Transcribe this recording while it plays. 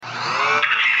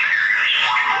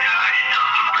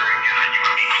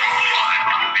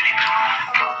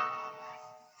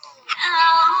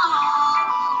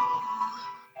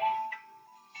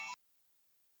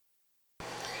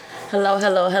Hello,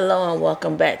 hello, hello, and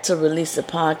welcome back to Release the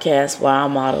Podcast, where our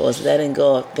motto is letting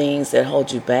go of things that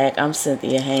hold you back. I'm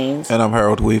Cynthia Haynes. And I'm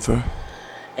Harold Weaver.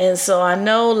 And so I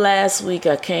know last week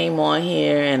I came on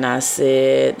here and I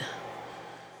said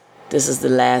this is the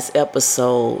last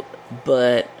episode,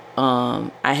 but I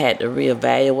had to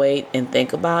reevaluate and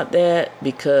think about that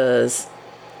because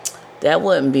that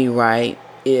wouldn't be right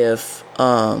if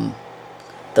the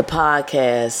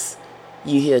podcast,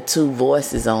 you hear two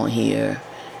voices on here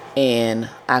and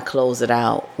I close it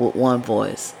out with one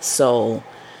voice. So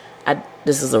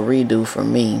this is a redo for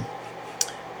me.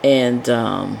 And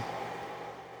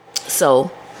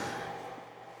so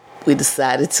we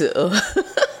decided to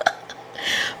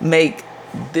make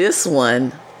this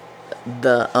one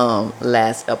the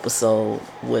last episode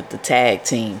with the tag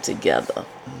team together.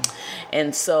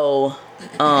 And so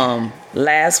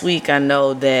last week I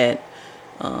know that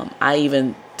I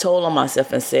even told on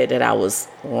myself and said that I was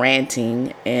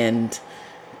ranting and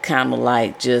kind of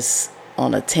like just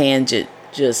on a tangent,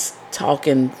 just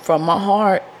talking from my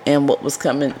heart and what was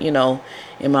coming, in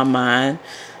my mind.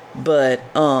 But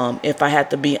if I had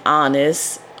to be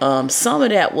honest, some of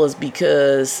that was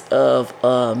because of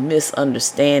a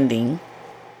misunderstanding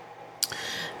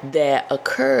that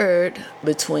occurred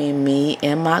between me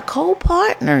and my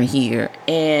co-partner here.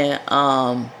 And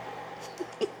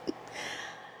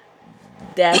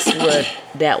that's what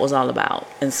that was all about.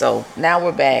 And so now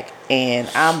we're back and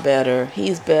I'm better,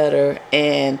 he's better,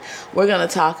 and we're going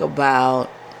to talk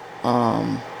about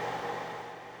the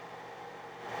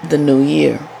new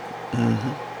year.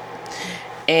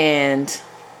 Mm-hmm. And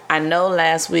I know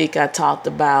last week I talked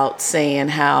about saying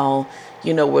how,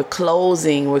 we're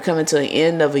coming to the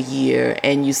end of a year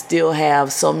and you still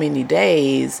have so many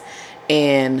days,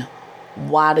 and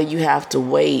why do you have to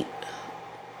wait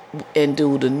and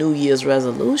do the New Year's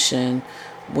resolution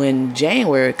when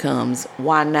January comes?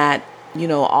 Why not,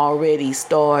 already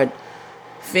start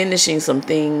finishing some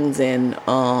things and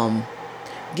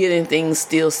getting things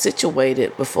still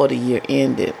situated before the year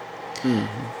ended?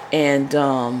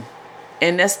 Mm-hmm.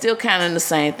 And that's still kind of the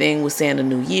same thing with saying the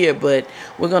new year, but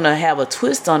we're going to have a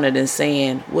twist on it and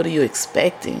saying, what are you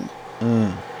expecting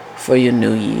for your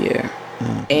new year?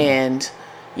 Mm-hmm. And,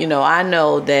 I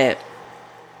know that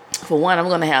for one, I'm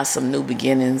going to have some new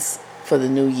beginnings for the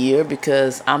new year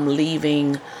because I'm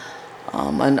leaving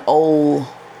an old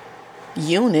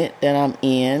unit that I'm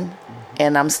in,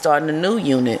 and I'm starting a new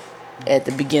unit at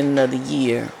the beginning of the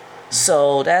year.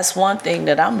 So that's one thing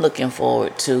that I'm looking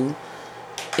forward to,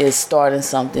 is starting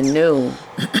something new.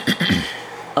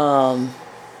 The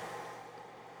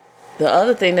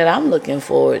other thing that I'm looking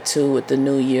forward to with the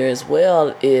new year as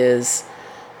well is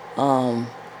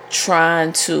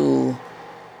trying to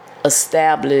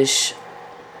establish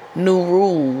new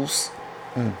rules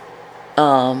in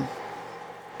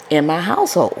my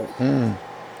household.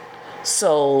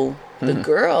 So the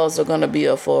girls are going to be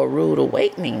up for a rude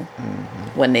awakening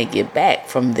when they get back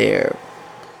from their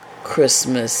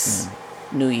Christmas,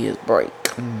 New Year's break.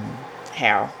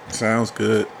 How? Sounds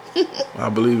good. I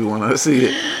believe it when I see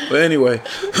it. But anyway,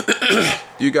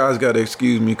 you guys got to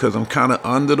excuse me because I'm kind of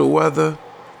under the weather,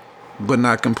 but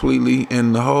not completely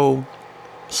in the hole.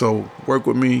 So work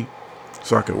with me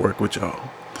so I can work with y'all.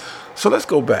 So let's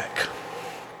go back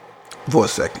for a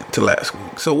second to last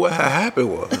week. So what had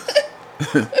happened was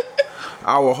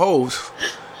our host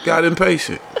got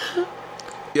impatient.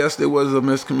 Yes, there was a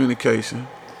miscommunication.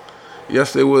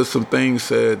 Yes, there was some things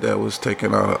said that was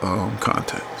taken out of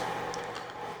context.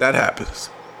 That happens.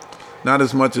 Not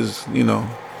as much as, we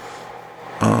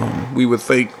would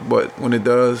think, but when it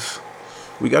does,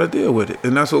 we got to deal with it.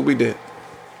 And that's what we did.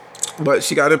 But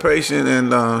she got impatient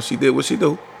and she did what she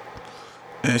do.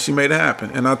 And she made it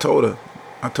happen. And I told her,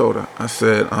 I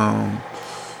said,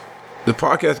 the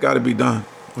podcast got to be done.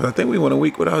 But I think we went a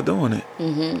week without doing it.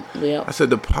 Mm-hmm. Yeah. I said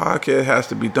the podcast has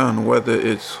to be done, whether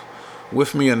it's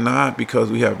with me or not,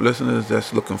 because we have listeners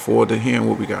that's looking forward to hearing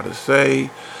what we got to say.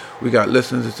 We got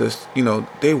listeners that's just,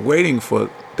 they're waiting for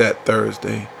that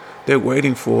Thursday. They're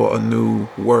waiting for a new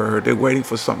word. They're waiting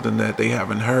for something that they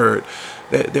haven't heard.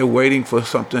 They're waiting for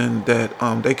something that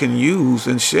they can use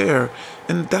and share.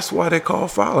 And that's why they call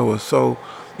followers. So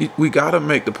we got to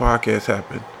make the podcast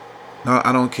happen. Now,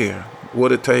 I don't care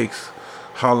what it takes,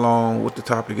 how long, what the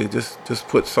topic is. Just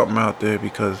put something out there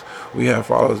because we have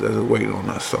followers that are waiting on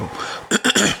us. So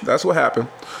that's what happened.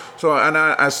 So, and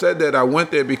I said that I went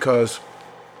there because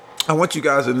I want you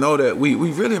guys to know that we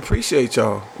really appreciate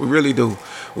y'all. We really do.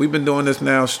 We've been doing this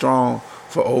now strong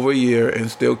for over a year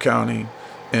and still counting.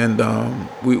 And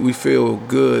we feel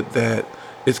good that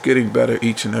it's getting better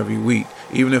each and every week.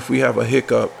 Even if we have a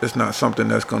hiccup, it's not something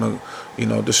that's going to,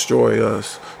 destroy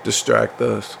us, distract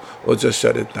us, or just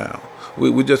shut it down.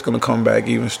 We're just going to come back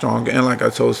even stronger. And like I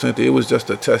told Cynthia, it was just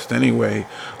a test anyway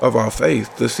of our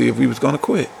faith to see if we was going to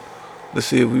quit, to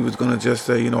see if we was going to just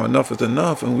say, enough is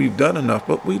enough and we've done enough,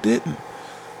 but we didn't.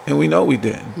 And we know we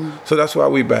didn't. So that's why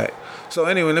we back. So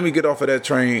anyway, let me get off of that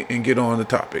train and get on the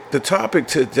topic. The topic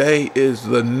today is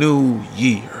the new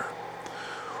year.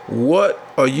 What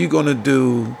are you going to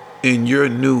do in your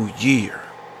new year?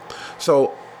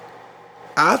 So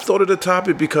I thought of the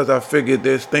topic because I figured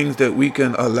there's things that we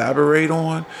can elaborate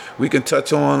on. We can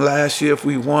touch on last year if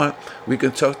we want. We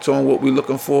can touch on what we're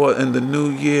looking for in the new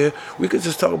year. We could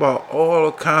just talk about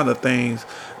all kind of things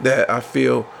that I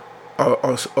feel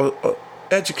are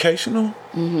educational.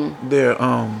 They're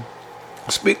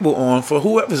speakable on for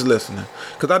whoever's listening.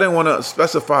 Because I didn't want to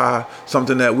specify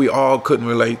something that we all couldn't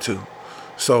relate to.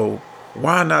 So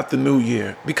why not the new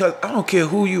year? Because I don't care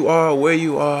who you are, where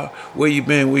you've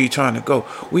been, where you're trying to go.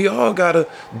 We all got to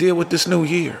deal with this new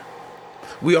year.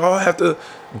 We all have to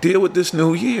deal with this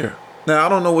new year. Now, I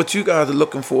don't know what you guys are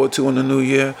looking forward to in the new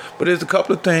year, but there's a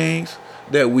couple of things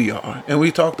that we are. And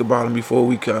we talked about them before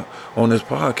we got on this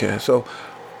podcast. So,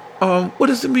 what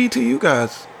does it mean to you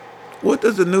guys? What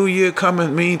does the new year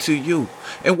coming mean to you?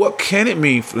 And what can it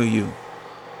mean for you?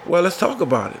 Well, let's talk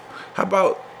about it. How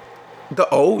about the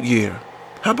old year?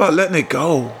 How about letting it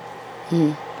go?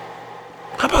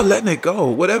 How about letting it go?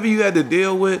 Whatever you had to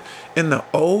deal with in the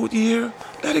old year,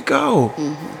 let it go.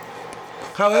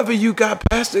 However you got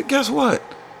past it, guess what?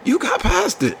 You got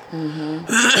past it.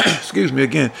 Excuse me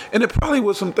again. And it probably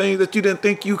was some things that you didn't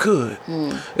think you could.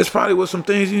 It's probably was some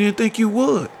things you didn't think you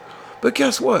would. But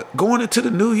guess what? Going into the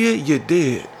new year, you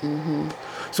did.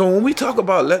 So when we talk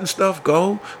about letting stuff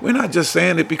go, we're not just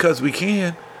saying it because we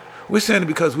can. We're saying it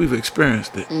because we've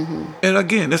experienced it. And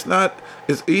again,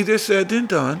 it's easier said than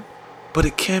done, but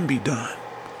it can be done.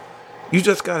 You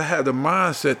just got to have the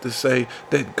mindset to say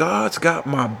that God's got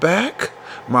my back,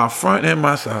 my front, and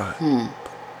my side.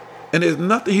 And there's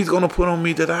nothing he's going to put on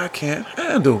me that I can't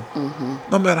handle.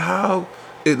 No matter how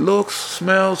it looks,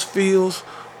 smells, feels,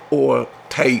 or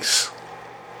tastes.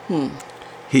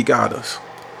 He got us.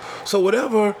 So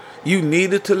whatever you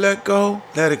needed to let go,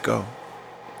 let it go.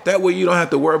 That way you don't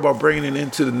have to worry about bringing it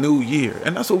into the new year.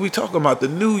 And that's what we're talking about, the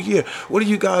new year. What are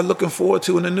you guys looking forward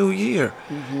to in the new year?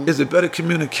 Is it better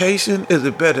communication? Is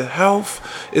it better health?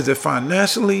 Is it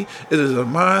financially? Is it a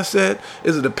mindset?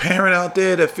 Is it a parent out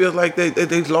there that feels like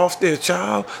they've lost their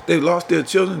child? They've lost their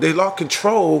children? They lost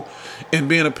control in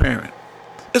being a parent.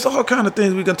 It's all kind of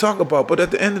things we can talk about, but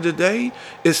at the end of the day,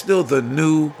 it's still the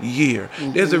new year.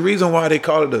 There's a reason why they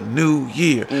call it a new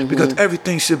year, because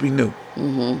everything should be new.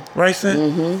 Right,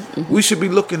 Cynthia? We should be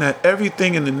looking at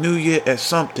everything in the new year as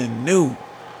something new.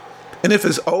 And if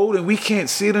it's old and we can't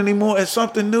see it anymore as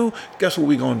something new, guess what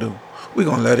we're going to do? We're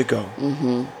going to let it go.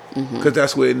 Because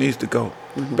that's where it needs to go.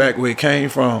 Back where it came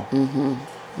from.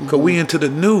 Because we into the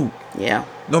new. Yeah.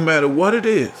 No matter what it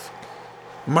is.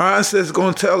 Mindset's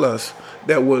going to tell us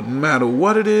that no matter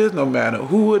what it is, no matter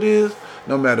who it is,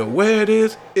 no matter where it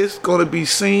is, it's going to be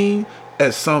seen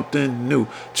as something new.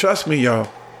 Trust me, y'all.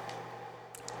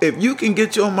 If you can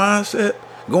get your mindset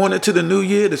going into the new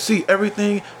year to see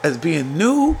everything as being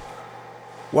new,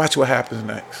 watch what happens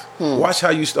next. Watch how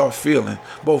you start feeling,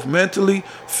 both mentally,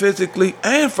 physically,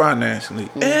 and financially,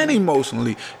 and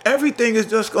emotionally. Everything is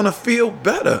just going to feel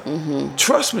better.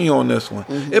 Trust me on this one.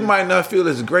 It might not feel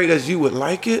as great as you would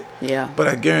like it, but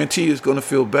I guarantee you it's going to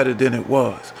feel better than it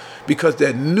was. Because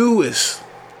that newness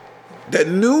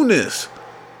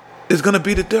is going to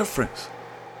be the difference.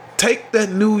 Take that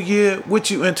new year with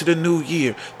you into the new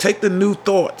year. Take the new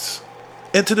thoughts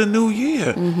into the new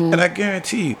year. And I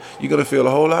guarantee you, you're going to feel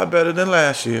a whole lot better than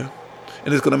last year.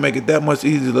 And it's going to make it that much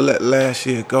easier to let last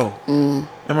year go. Am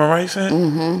I right,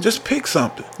 Sam? Just pick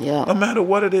something. No matter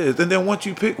what it is. And then once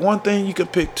you pick one thing, you can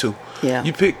pick two.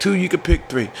 You pick two, you can pick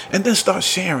three. And then start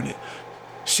sharing it.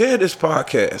 Share this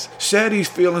podcast. Share these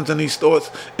feelings and these thoughts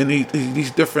and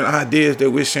these different ideas that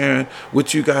we're sharing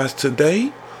with you guys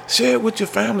today. Share it with your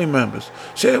family members.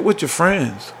 Share it with your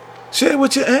friends. Share it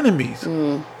with your enemies.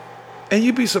 And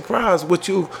you'd be surprised what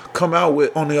you come out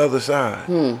with on the other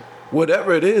side.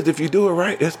 Whatever it is, if you do it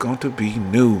right, it's going to be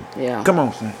new. Come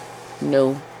on, Sam.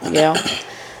 New.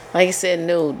 Like you said,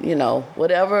 new.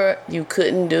 Whatever you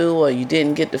couldn't do or you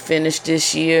didn't get to finish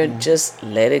this year, just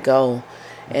let it go.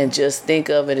 And just think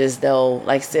of it as though,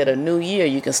 like I said, a new year,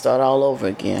 you can start all over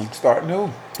again. Start new.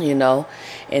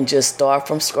 And just start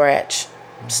from scratch.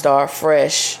 Start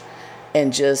fresh.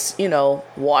 And just,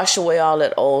 wash away all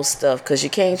that old stuff, because you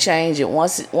can't change it.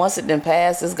 Once it done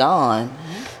passed, it's gone.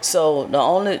 So the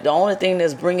only thing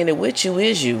that's bringing it with you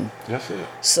is you. That's it.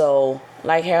 So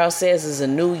like Harold says, it's a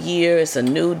new year, it's a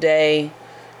new day,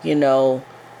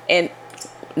 and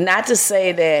not to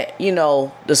say that,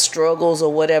 the struggles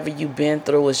or whatever you've been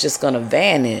through is just going to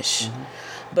vanish,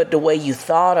 but the way you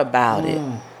thought about it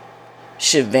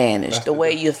should vanish. The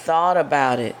way you thought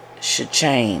about it should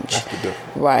change. That's the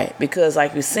difference. Right, because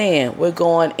like we're saying, we're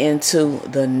going into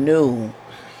the new.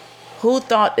 Who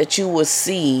thought that you would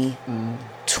see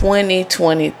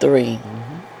 2023?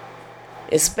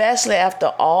 Especially after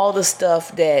all the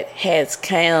stuff that has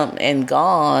come and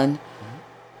gone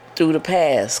through the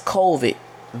past. COVID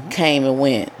came and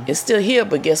went. It's still here,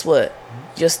 but guess what?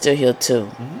 You're still here too.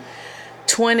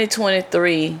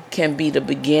 2023 can be the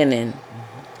beginning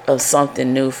of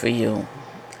something new for you.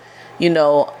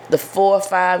 The 4 or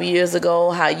 5 years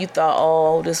ago, how you thought,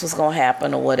 oh, this was going to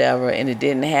happen or whatever, and it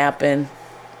didn't happen.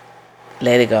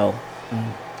 Let it go.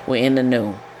 We're in the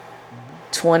new.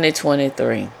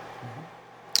 2023.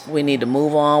 We need to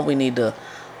move on. We need to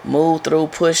move through,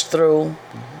 push through,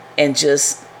 and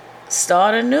just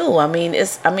start anew. We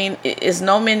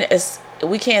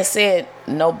can't say it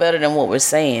no better than what we're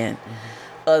saying,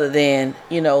 other than,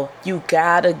 you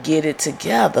gotta get it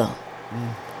together.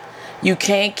 You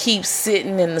can't keep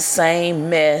sitting in the same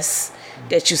mess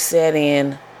that you sat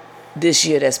in this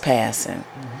year that's passing.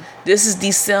 This is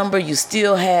December. You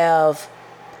still have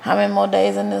how many more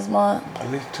days in this month? At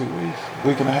least 2 weeks.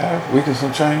 Week and a half. Week and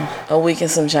some change. A week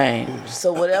and some change.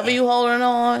 So whatever you holding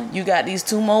on, you got these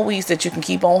 2 more weeks that you can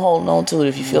keep on holding on to it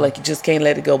if you feel like you just can't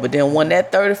let it go. But then when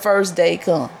that 31st day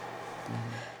comes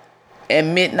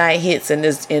and midnight hits and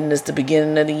this the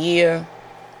beginning of the year,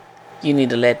 you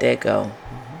need to let that go.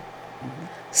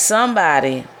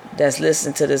 Somebody that's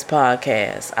listening to this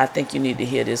podcast, I think you need to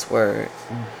hear this word.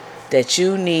 That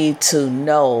you need to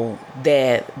know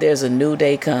that there's a new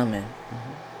day coming.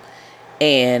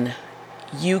 And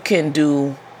you can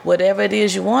do whatever it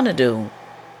is you want to do.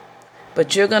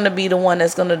 But you're going to be the one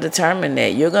that's going to determine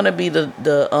that. You're going to be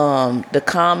the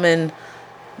common,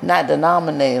 not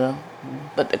denominator,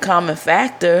 but the common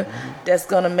factor that's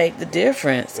going to make the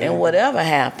difference in whatever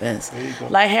happens.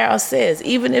 Like Harold says,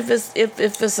 even if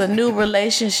it's a new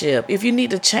relationship, if you need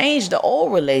to change the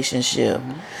old relationship,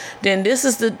 then this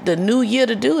is the new year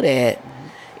to do that.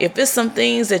 If it's some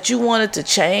things that you wanted to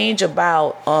change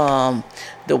about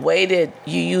the way that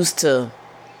you used to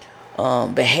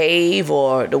behave,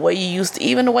 or the way you used to,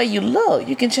 even the way you look,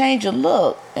 you can change your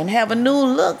look and have a new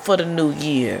look for the new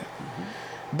year.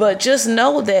 But just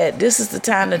know that this is the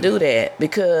time to do that,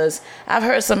 because I've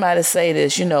heard somebody say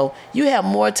this, you have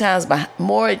more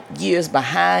years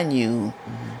behind you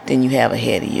than you have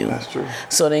ahead of you. That's true.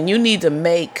 So then you need to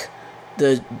make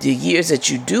the years that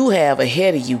you do have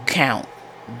ahead of you count.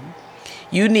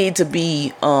 You need to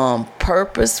be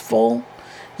purposeful.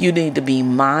 You need to be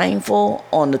mindful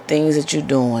on the things that you're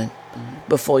doing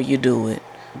before you do it.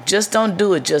 Just don't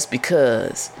do it just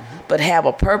because. But have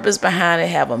a purpose behind it,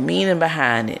 have a meaning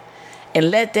behind it, and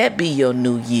let that be your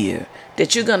new year.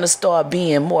 That you're going to start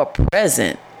being more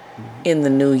present in the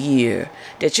new year.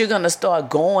 That you're going to start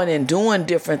going and doing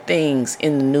different things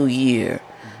in the new year.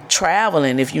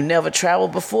 Traveling. If you never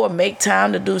traveled before, make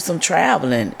time to do some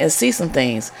traveling and see some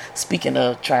things. Speaking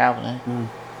of traveling,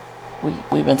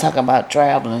 we've been talking about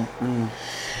traveling.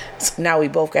 So now we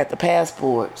both got the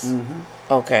passports.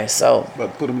 Okay, so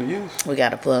But put them to use. we got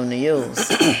to put them to use.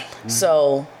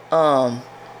 So,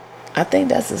 I think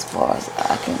that's as far as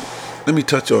I can. Let me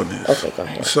touch on this. Okay, go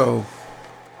ahead. So,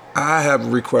 I have a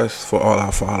request for all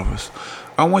our followers.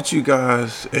 I want you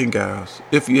guys and gals,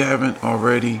 if you haven't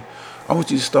already, I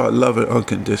want you to start loving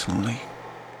unconditionally.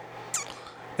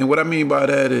 And what I mean by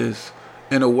that is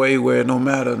in a way where no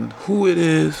matter who it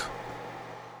is,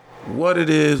 what it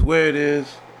is, where it is,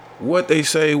 what they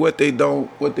say, what they don't,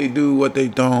 what they do, what they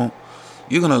don't,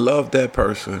 you're going to love that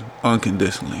person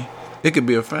unconditionally. It could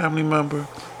be a family member.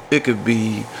 It could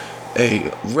be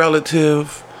a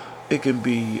relative. It can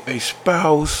be a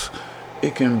spouse.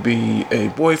 It can be a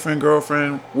boyfriend,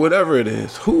 girlfriend, whatever it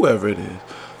is, whoever it is.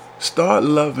 Start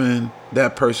loving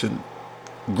that person.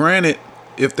 Granted,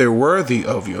 if they're worthy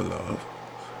of your love,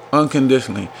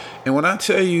 unconditionally. And when I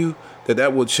tell you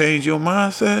that will change your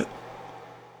mindset,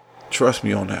 trust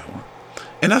me on that one.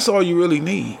 And that's all you really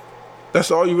need. That's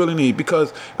all you really need.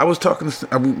 Because we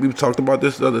talked about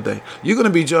this the other day. You're going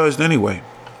to be judged anyway.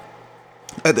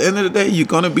 At the end of the day, you're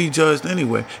going to be judged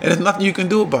anyway. And there's nothing you can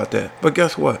do about that. But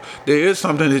guess what? There is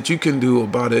something that you can do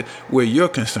about it where you're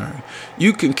concerned.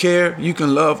 You can care, you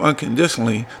can love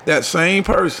unconditionally that same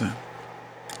person.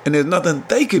 And there's nothing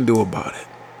they can do about it.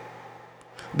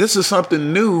 This is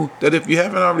something new that if you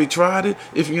haven't already tried it,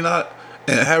 if you're not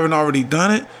and haven't already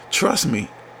done it, trust me.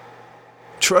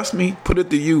 Trust me, put it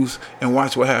to use, and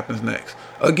watch what happens next.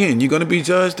 Again, you're going to be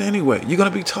judged anyway. You're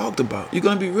going to be talked about. You're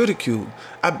going to be ridiculed.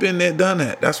 I've been there, done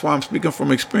that. That's why I'm speaking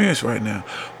from experience right now.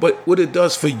 But what it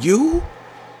does for you,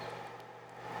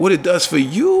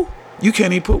 you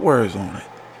can't even put words on it.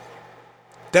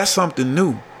 That's something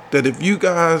new. That if you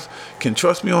guys can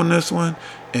trust me on this one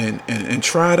and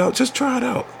try it out, just try it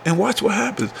out and watch what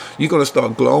happens. You're going to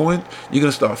start glowing. You're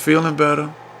going to start feeling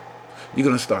better. You're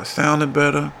going to start sounding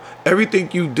better. Everything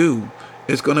you do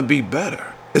is going to be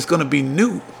better. It's going to be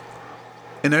new.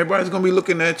 And everybody's going to be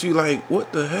looking at you like,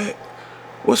 what the heck?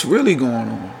 What's really going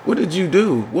on? What did you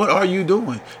do? What are you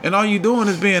doing? And all you doing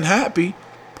is being happy.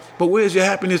 But where's your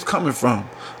happiness coming from?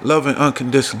 Loving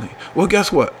unconditionally. Well,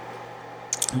 guess what?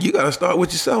 You got to start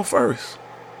with yourself first.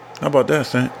 How about that,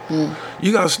 Saint?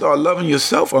 You got to start loving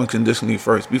yourself unconditionally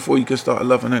first before you can start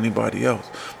loving anybody else.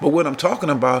 But what I'm talking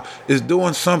about is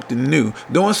doing something new,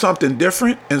 doing something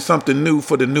different and something new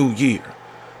for the new year.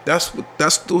 That's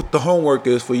what the homework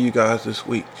is for you guys this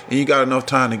week. And you got enough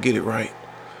time to get it right.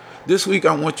 This week,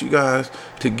 I want you guys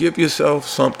to give yourself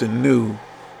something new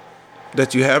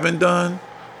that you haven't done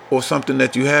or something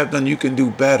that you have done you can do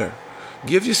better.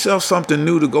 Give yourself something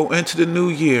new to go into the new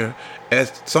year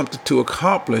as something to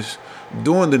accomplish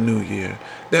during the new year.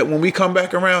 That when we come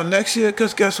back around next year,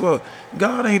 because guess what?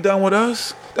 God ain't done with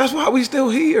us. That's why we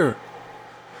still here.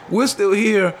 We're still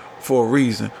here for a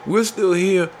reason. We're still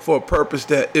here for a purpose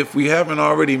that if we haven't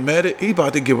already met it, He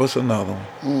about to give us another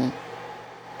one.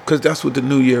 Because that's what the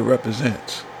new year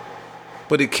represents.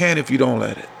 But it can if you don't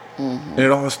let it. And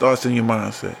it all starts in your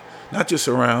mindset. Not your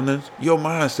surroundings, your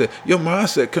mindset. Your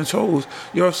mindset controls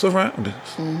your surroundings.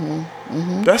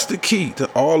 That's the key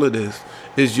to all of this,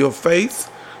 is your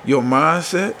faith, your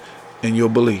mindset, and your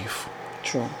belief.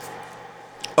 True.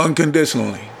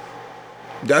 Unconditionally.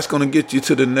 That's going to get you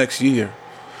to the next year.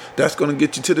 That's going to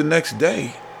get you to the next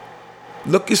day.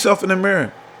 Look yourself in the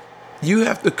mirror. You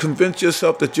have to convince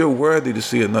yourself that you're worthy to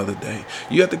see another day.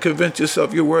 You have to convince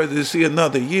yourself you're worthy to see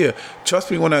another year.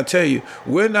 Trust me when I tell you,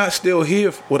 we're not still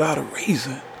here without a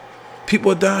reason.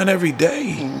 People are dying every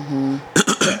day.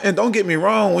 And don't get me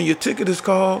wrong, when your ticket is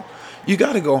called, you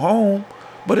got to go home.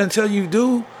 But until you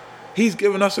do, He's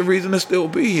given us a reason to still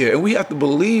be here. And we have to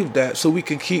believe that so we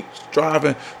can keep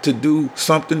striving to do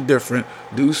something different,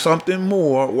 do something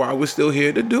more while we're still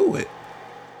here to do it.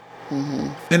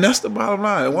 And that's the bottom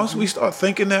line. And once we start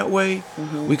thinking that way,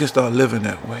 we can start living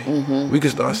that way. We can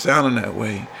start sounding that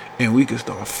way. And we can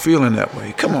start feeling that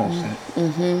way. Come on,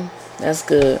 Sam. That's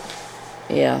good.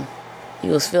 Yeah.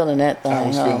 You was feeling that thing,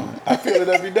 I feel it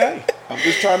every day. I'm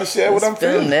just trying to share what I'm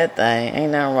feeling. That thing.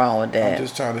 Ain't nothing wrong with that. I'm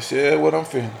just trying to share what I'm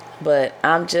feeling. But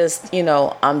I'm just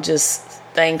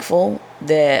thankful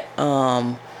that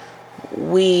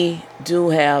we do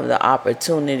have the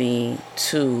opportunity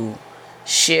to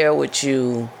share with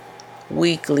you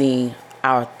weekly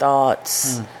our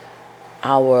thoughts,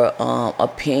 our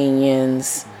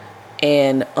opinions,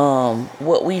 and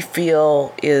what we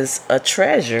feel is a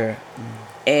treasure.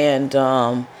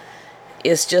 And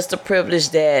it's just a privilege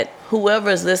that whoever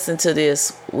is listening to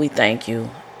this, we thank you.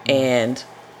 And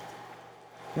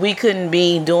we couldn't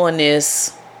be doing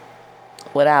this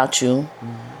without you.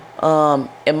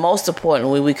 And most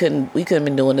importantly, we couldn't be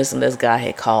doing this unless God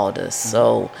had called us.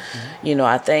 So,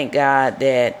 I thank God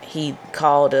that He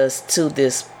called us to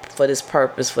this, for this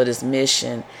purpose, for this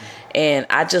mission. And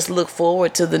I just look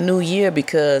forward to the new year,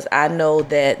 because I know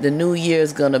that the new year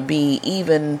is going to be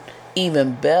even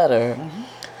better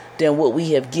than what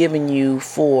we have given you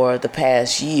for the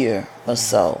past year or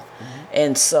so.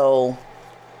 And so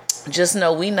just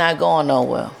know we not going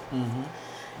nowhere.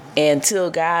 Until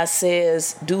God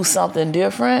says do something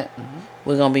different,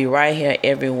 we're going to be right here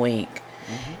every week.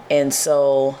 And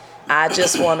so I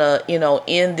just want to,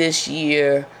 end this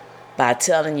year by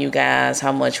telling you guys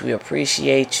how much we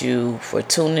appreciate you for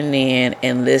tuning in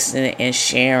and listening and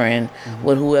sharing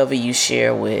with whoever you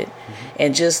share with.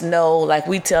 And just know, like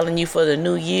we telling you for the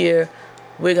new year,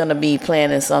 we're going to be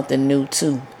planning something new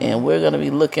too. And we're going to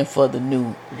be looking for the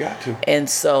new. You got to. And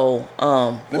so,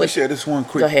 let me share this one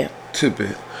quick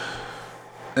tidbit.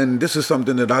 And this is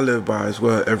something that I live by as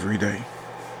well every day.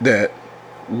 That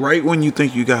right when you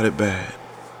think you got it bad,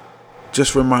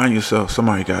 just remind yourself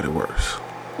somebody got it worse.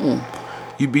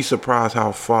 You'd be surprised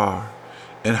how far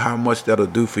and how much that'll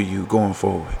do for you going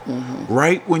forward.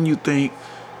 Right when you think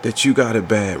that you got it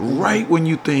bad, right when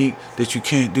you think that you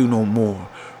can't do no more,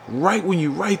 right when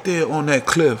you're right there on that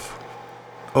cliff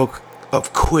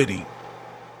of quitting.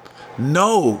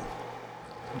 No,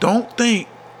 don't think,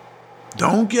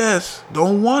 don't guess,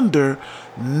 don't wonder.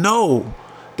 Know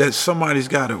that somebody's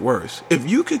got it worse. If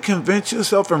you could convince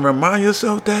yourself and remind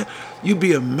yourself that, you'd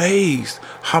be amazed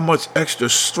how much extra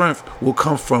strength will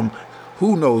come from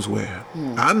who knows where.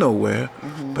 I know where,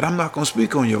 but I'm not going to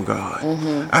speak on your God.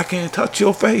 I can't touch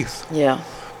your faith. Yeah.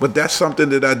 But that's something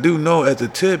that I do know as a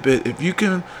tidbit. If you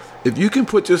can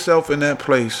put yourself in that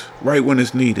place right when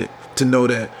it's needed to know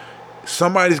that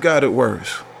somebody's got it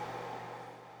worse,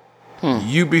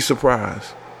 you'd be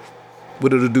surprised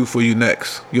what it'll do for you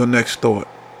next. Your next thought,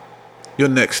 your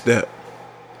next step,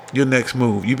 your next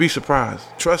move. You'd be surprised.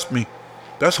 Trust me.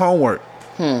 That's homework.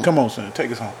 Come on, son.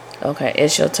 Take us home. Okay,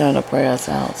 it's your turn to pray us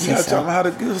out. You gotta tell them how to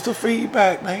give us the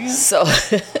feedback, man. So,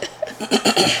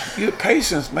 Your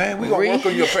patience, man. We gonna work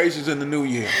on your patience in the new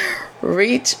year.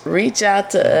 reach out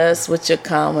to us with your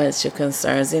comments, your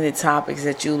concerns, any topics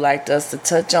that you'd like us to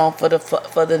touch on for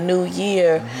the new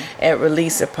year at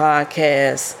Release It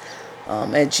Podcast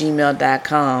at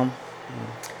gmail.com.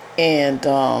 And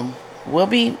we'll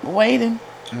be waiting.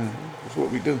 That's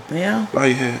what we do. Yeah. Bow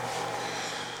your head.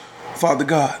 Father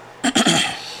God,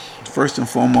 first and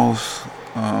foremost,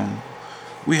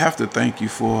 we have to thank you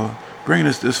for bringing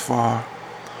us this far.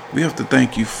 We have to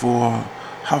thank you for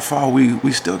how far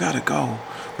we still got to go.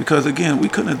 Because, again, we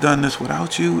couldn't have done this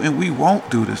without you, and we won't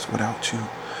do this without you.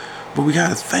 But we got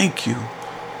to thank you,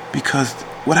 because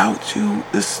without you,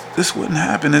 this wouldn't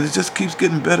happen. And it just keeps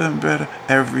getting better and better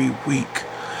every week.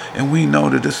 And we know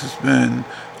that this has been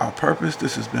our purpose.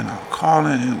 This has been our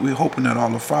calling. And we're hoping that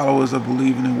all the followers are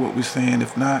believing in what we're saying.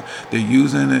 If not, they're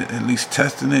using it, at least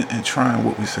testing it and trying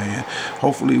what we're saying.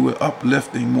 Hopefully, we're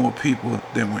uplifting more people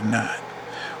than we're not.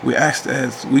 We ask that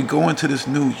as we go into this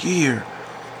new year,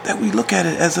 that we look at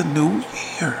it as a new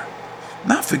year.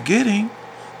 Not forgetting,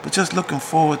 but just looking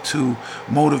forward to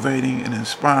motivating and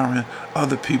inspiring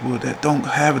other people that don't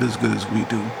have it as good as we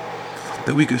do.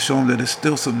 That we can show them that there's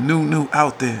still some new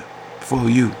out there for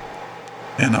you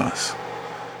and us.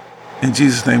 In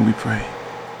Jesus' name we pray.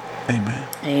 Amen.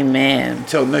 Amen.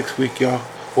 Until next week, y'all.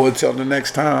 Or until the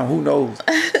next time. Who knows?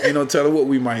 Ain't no telling what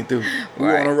we might do.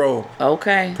 We're on a roll.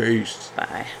 Okay. Peace.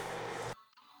 Bye.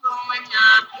 Going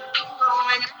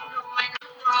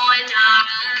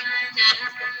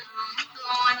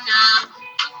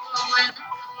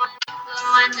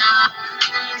up.